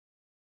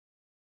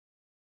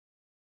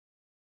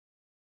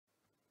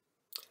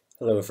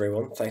Hello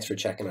everyone, thanks for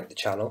checking out the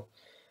channel.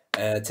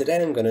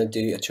 Today I'm going to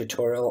do a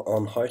tutorial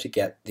on how to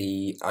get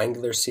the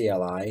Angular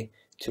CLI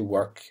to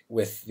work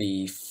with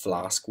the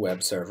Flask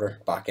web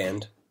server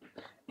backend.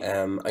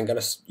 I'm going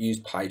to use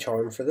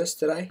PyCharm for this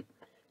today,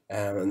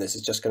 and this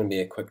is just going to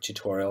be a quick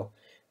tutorial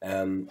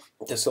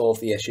to solve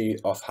the issue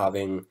of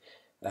having,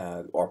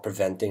 or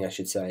preventing I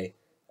should say,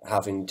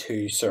 having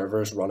two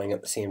servers running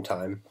at the same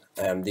time.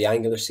 The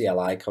Angular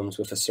CLI comes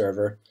with a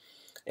server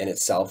in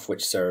itself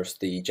which serves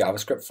the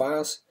JavaScript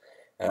files,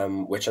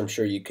 which I'm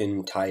sure you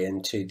can tie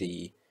into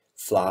the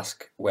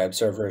Flask web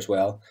server as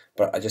well,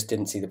 but I just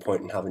didn't see the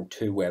point in having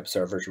two web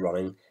servers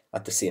running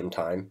at the same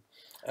time.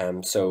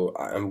 So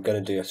I'm going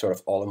to do a sort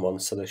of all-in-one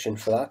solution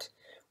for that,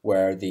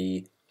 where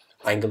the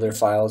Angular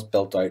files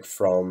built out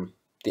from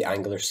the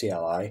Angular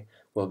CLI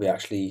will be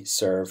actually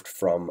served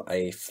from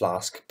a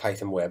Flask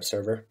Python web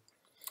server.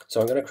 So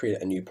I'm going to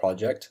create a new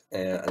project,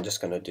 and I'm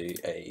just going to do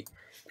a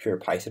pure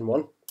Python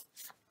one,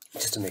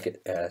 just to make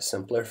it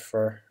simpler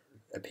for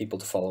people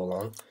to follow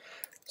along.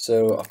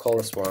 So I'll call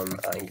this one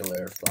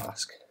Angular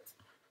Flask.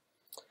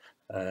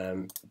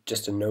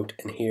 Just a note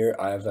in here,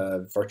 I have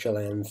a virtual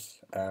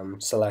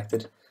env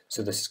selected,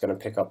 so this is going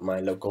to pick up my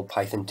local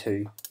Python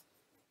 2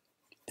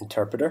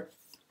 interpreter.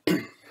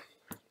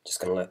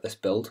 Just going to let this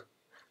build.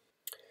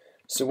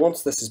 So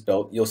once this is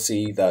built, you'll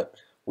see that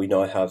we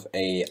now have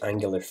a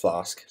Angular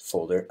Flask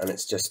folder, and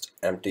it's just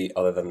empty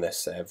other than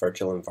this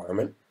virtual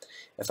environment.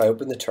 If I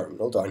open the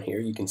terminal down here,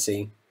 you can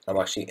see I'm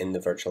actually in the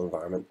virtual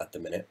environment at the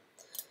minute.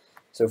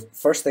 So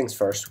first things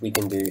first, we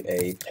can do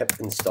a pip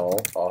install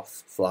of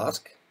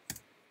Flask.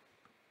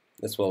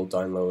 This will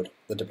download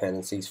the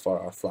dependencies for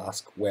our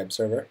Flask web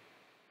server.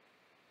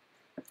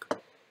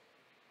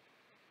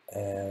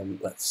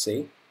 Let's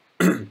see.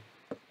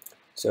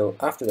 So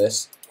after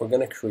this, we're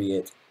going to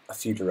create a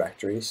few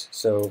directories.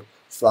 So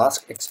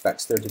Flask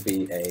expects there to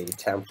be a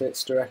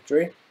templates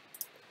directory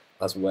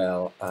as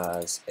well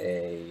as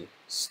a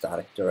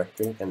static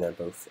directory, and they're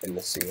both in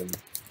the same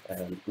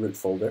root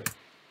folder.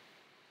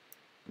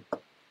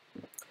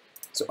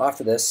 So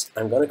after this,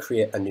 I'm going to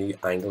create a new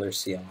Angular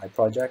CLI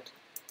project.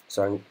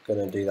 So I'm going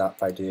to do that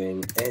by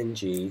doing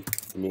ng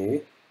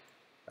new,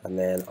 and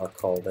then I'll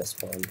call this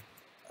one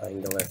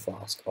Angular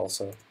Flask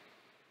also.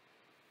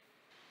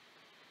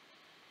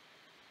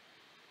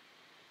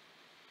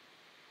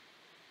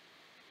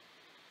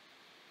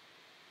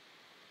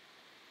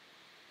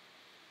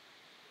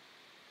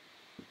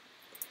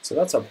 So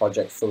that's our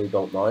project fully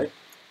built now.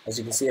 As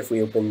you can see, if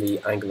we open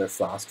the Angular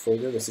Flask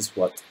folder, this is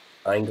what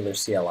Angular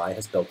CLI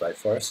has built out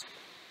for us.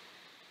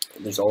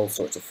 There's all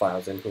sorts of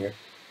files in here,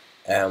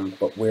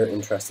 but we're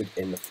interested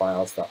in the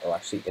files that are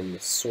actually in the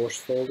source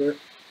folder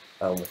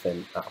and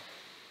within app.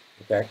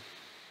 Okay,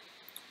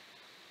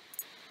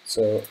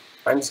 so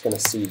I'm just going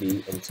to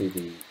cd into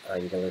the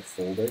Angular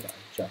folder that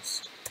I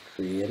just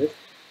created.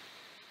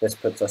 This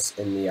puts us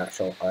in the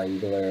actual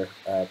Angular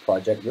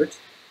project root.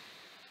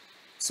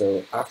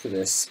 So after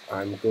this,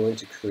 I'm going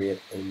to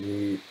create a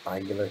new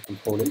Angular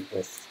component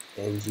with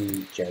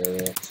ng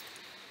generate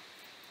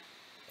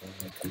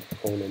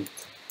component,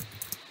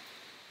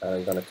 and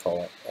I'm going to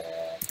call it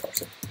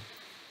person.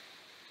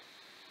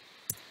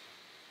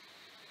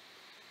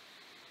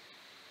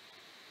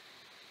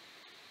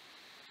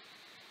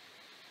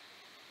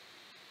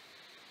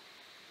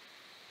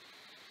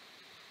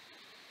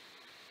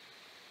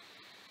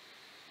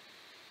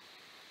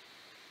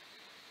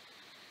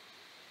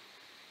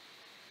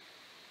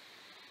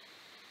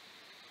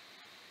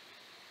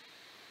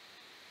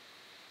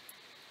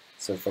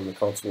 So from the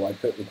console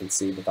output, we can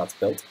see that that's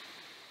built.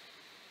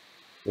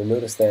 You'll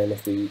notice then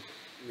if we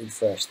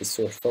refresh the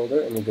source folder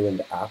and we go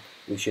into app,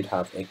 we should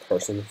have a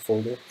person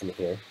folder in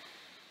here.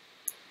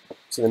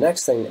 So the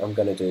next thing I'm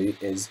going to do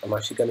is I'm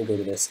actually going to go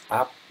to this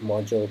app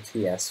module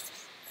ts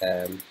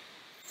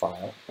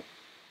file,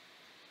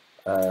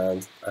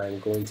 and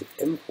I'm going to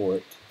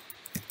import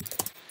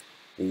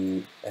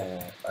the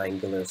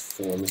Angular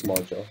forms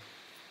module.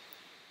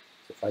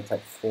 So if I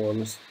type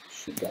forms,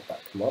 should get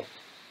that come up.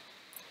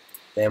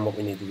 Then what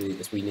we need to do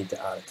is we need to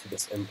add it to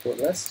this import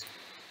list.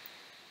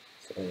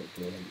 So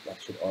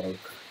that should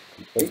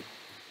auto-complete.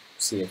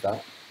 Save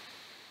that.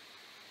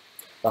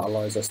 That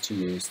allows us to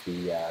use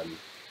the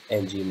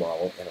ng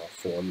model in our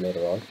form later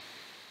on.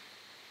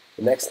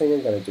 The next thing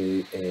I'm going to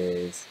do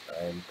is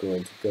I'm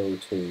going to go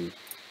to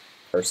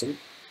person,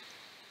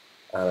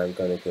 and I'm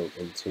going to go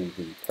into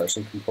the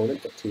person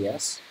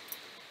component.ts,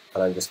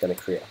 and I'm just going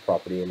to create a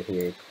property in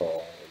here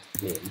called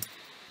name,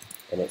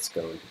 and it's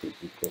going to be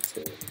equal to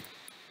name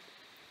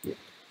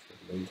for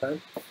the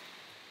meantime.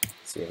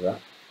 Save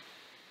that.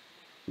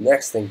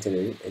 Next thing to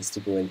do is to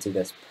go into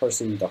this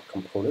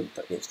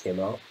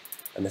person.component.html,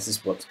 and this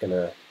is what's going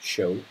to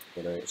show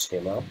in our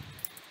HTML.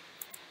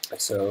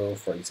 So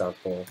for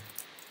example,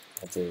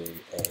 I'll do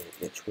a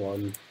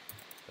h1,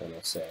 and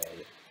I'll say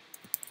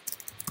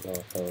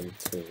welcome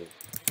to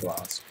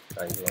Flask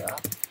Angular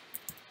app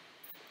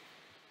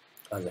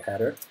as a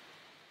header.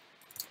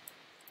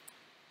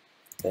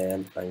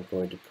 Then I'm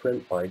going to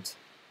print out,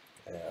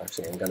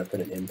 actually I'm going to put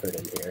an input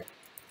in here.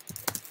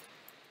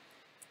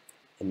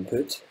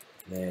 input,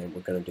 and then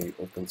we're going to do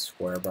open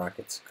square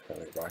brackets,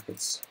 curly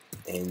brackets,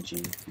 ng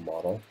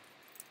model,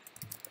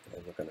 and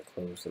then we're going to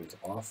close those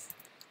off,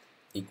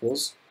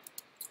 equals,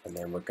 and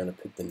then we're going to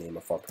put the name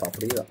of our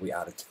property that we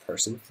added to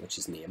person, which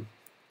is name,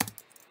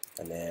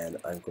 and then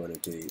I'm going to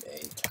do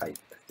a type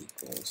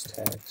equals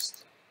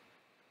text,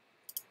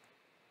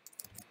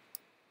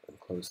 and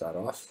close that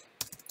off,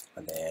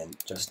 and then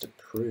just to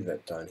prove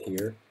it down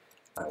here,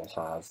 I will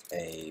have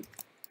a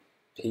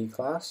P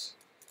class,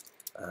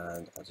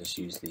 and I'll just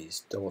use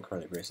these double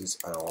curly braces,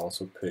 and I'll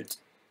also put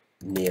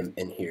name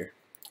in here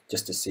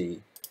just to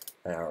see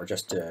or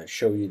just to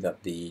show you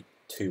that the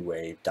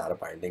two-way data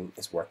binding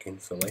is working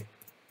fully.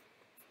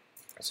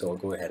 So I'll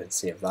go ahead and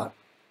save that.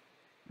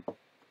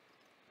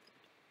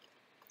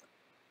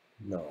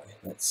 Now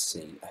let's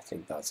see, I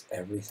think that's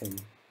everything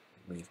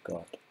we've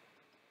got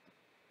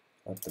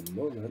at the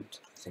moment.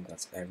 I think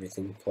that's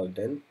everything plugged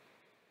in.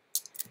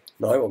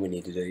 Now what we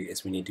need to do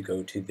is we need to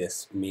go to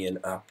this main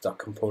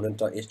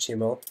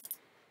app.component.html,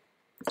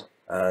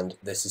 and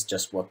this is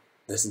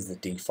the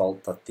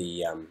default that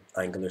the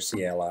Angular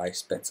CLI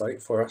spits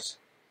out for us.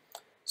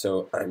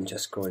 So I'm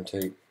just going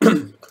to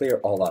clear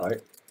all that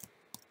out.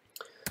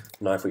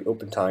 Now if we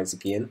open tags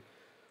again,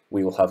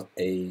 we will have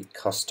a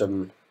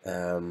custom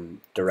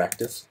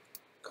directive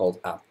called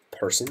app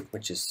person,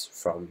 which is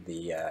from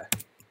the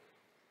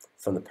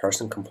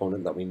person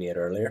component that we made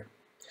earlier.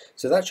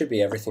 So that should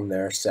be everything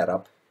there set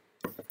up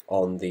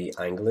on the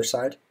Angular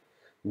side.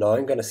 Now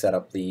I'm going to set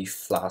up the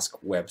Flask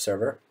web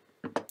server.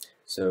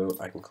 So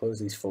I can close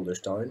these folders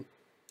down.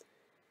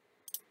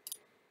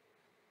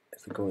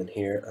 If we go in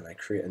here and I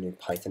create a new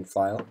Python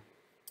file,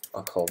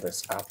 I'll call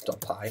this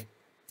app.py.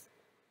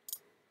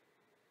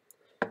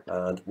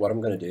 And what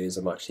I'm going to do is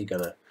I'm actually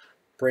going to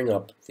bring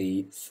up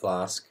the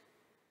Flask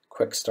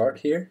quick start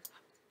here.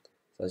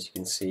 So as you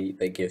can see,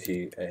 they give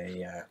you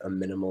a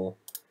minimal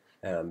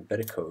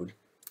bit of code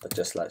that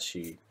just lets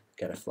you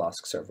get a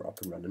Flask server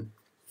up and running.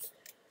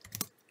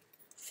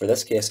 For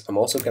this case, I'm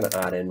also going to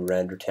add in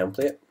render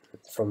template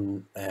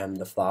from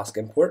the Flask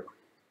import.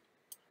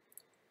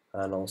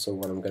 And also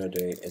what I'm going to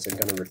do is I'm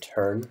going to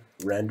return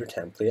render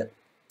template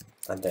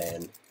and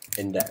then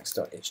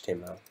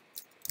index.html.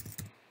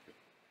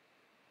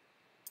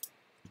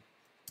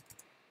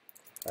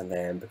 And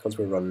then because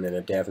we're running in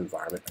a dev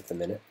environment at the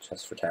minute,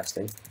 just for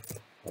testing,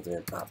 I'll do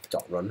an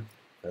app.run,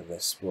 and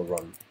this will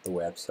run the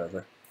web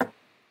server.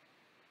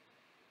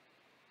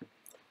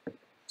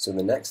 So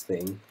the next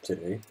thing to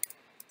do,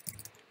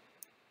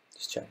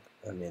 just check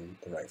I'm in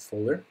the right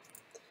folder.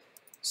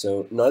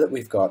 So now that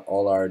we've got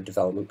all our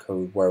development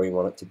code where we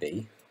want it to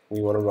be,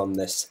 we want to run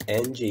this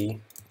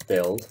ng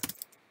build,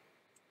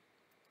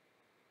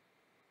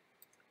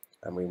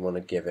 and we want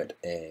to give it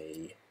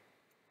a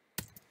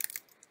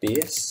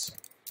base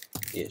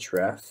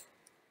href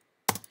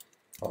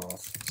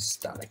of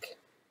static.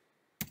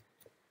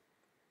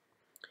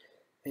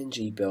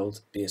 ng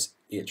build base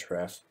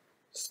href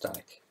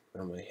static,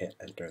 and we hit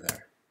enter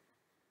there.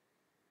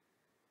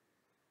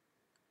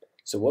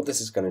 So what this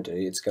is going to do,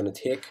 it's going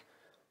to take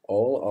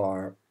all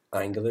our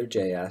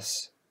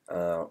Angular.js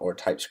or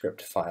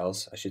TypeScript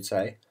files, I should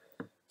say,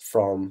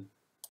 from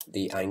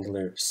the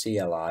Angular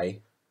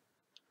CLI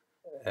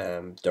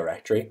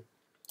directory,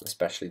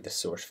 especially the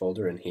source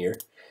folder in here,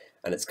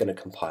 and it's going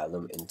to compile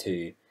them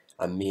into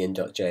a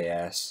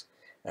main.js,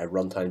 a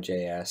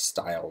runtime.js,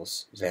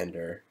 styles,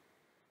 vendor,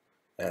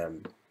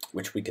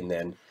 which we can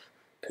then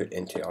put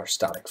into our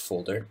static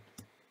folder.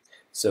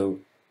 So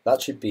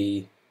that should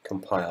be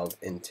compiled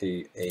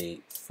into a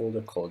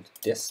folder called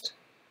dist.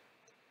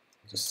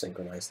 Just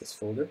synchronize this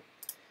folder.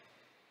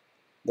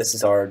 This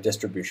is our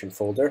distribution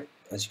folder.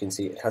 As you can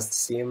see, it has the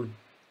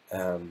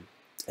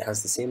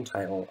same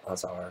title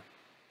as our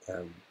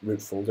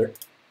root folder,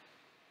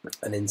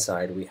 and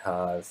inside we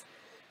have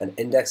an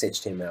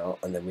index.html,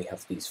 and then we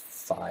have these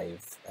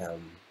 5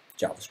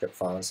 JavaScript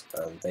files,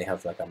 and they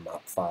have like a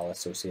map file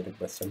associated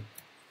with them.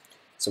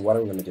 So what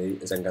I'm going to do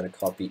is I'm going to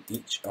copy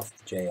each of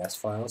the JS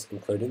files,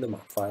 including the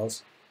map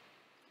files,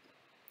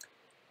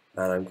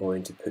 and I'm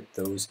going to put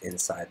those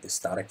inside the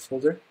static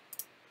folder.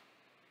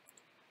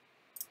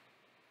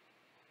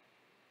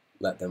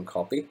 Let them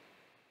copy.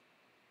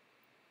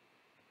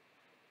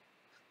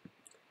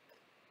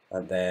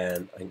 And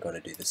then I'm going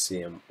to do the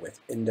same with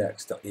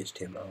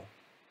index.html.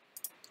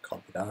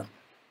 Copy that.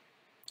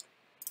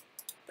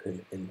 Put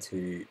it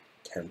into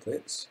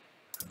templates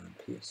and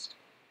paste.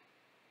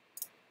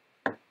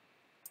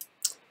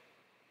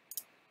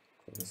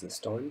 Close this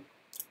down.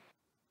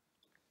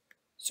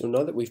 So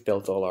now that we've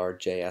built all our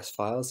JS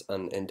files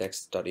and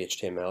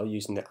index.html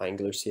using the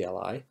Angular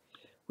CLI,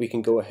 we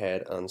can go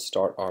ahead and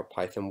start our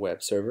Python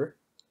web server,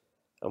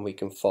 and we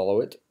can follow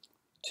it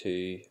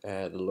to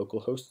the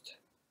local host.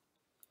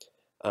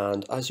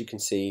 And as you can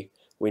see,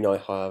 we now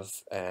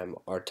have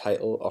our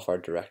title of our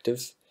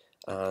directive,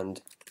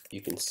 and you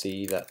can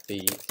see that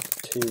the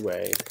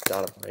two-way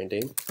data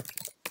binding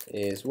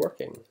is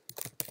working.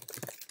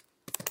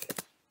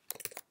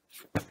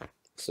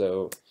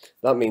 So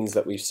that means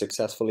that we've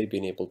successfully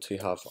been able to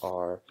have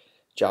our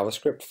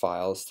JavaScript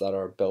files that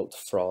are built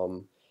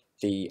from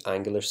the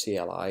Angular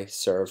CLI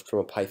served from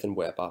a Python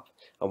web app,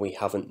 and we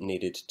haven't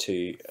needed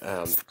to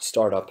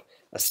start up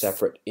a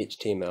separate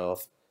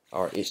HTML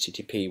or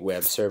HTTP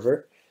web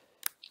server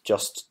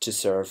just to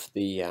serve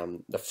the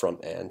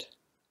front end.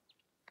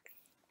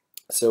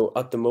 So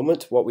at the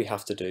moment, what we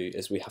have to do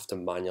is we have to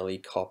manually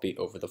copy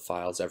over the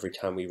files every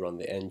time we run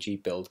the ng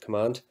build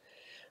command.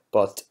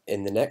 But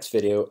in the next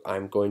video,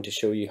 I'm going to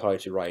show you how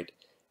to write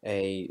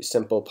a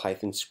simple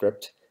Python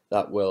script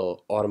that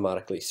will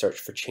automatically search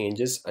for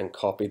changes and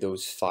copy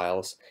those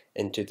files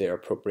into their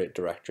appropriate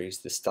directories,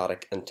 the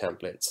static and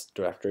templates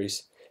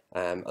directories.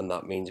 And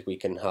that means we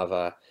can have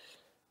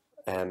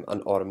an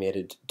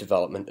automated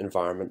development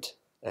environment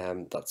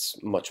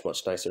that's much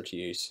nicer to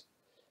use.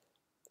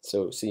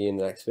 So see you in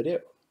the next video.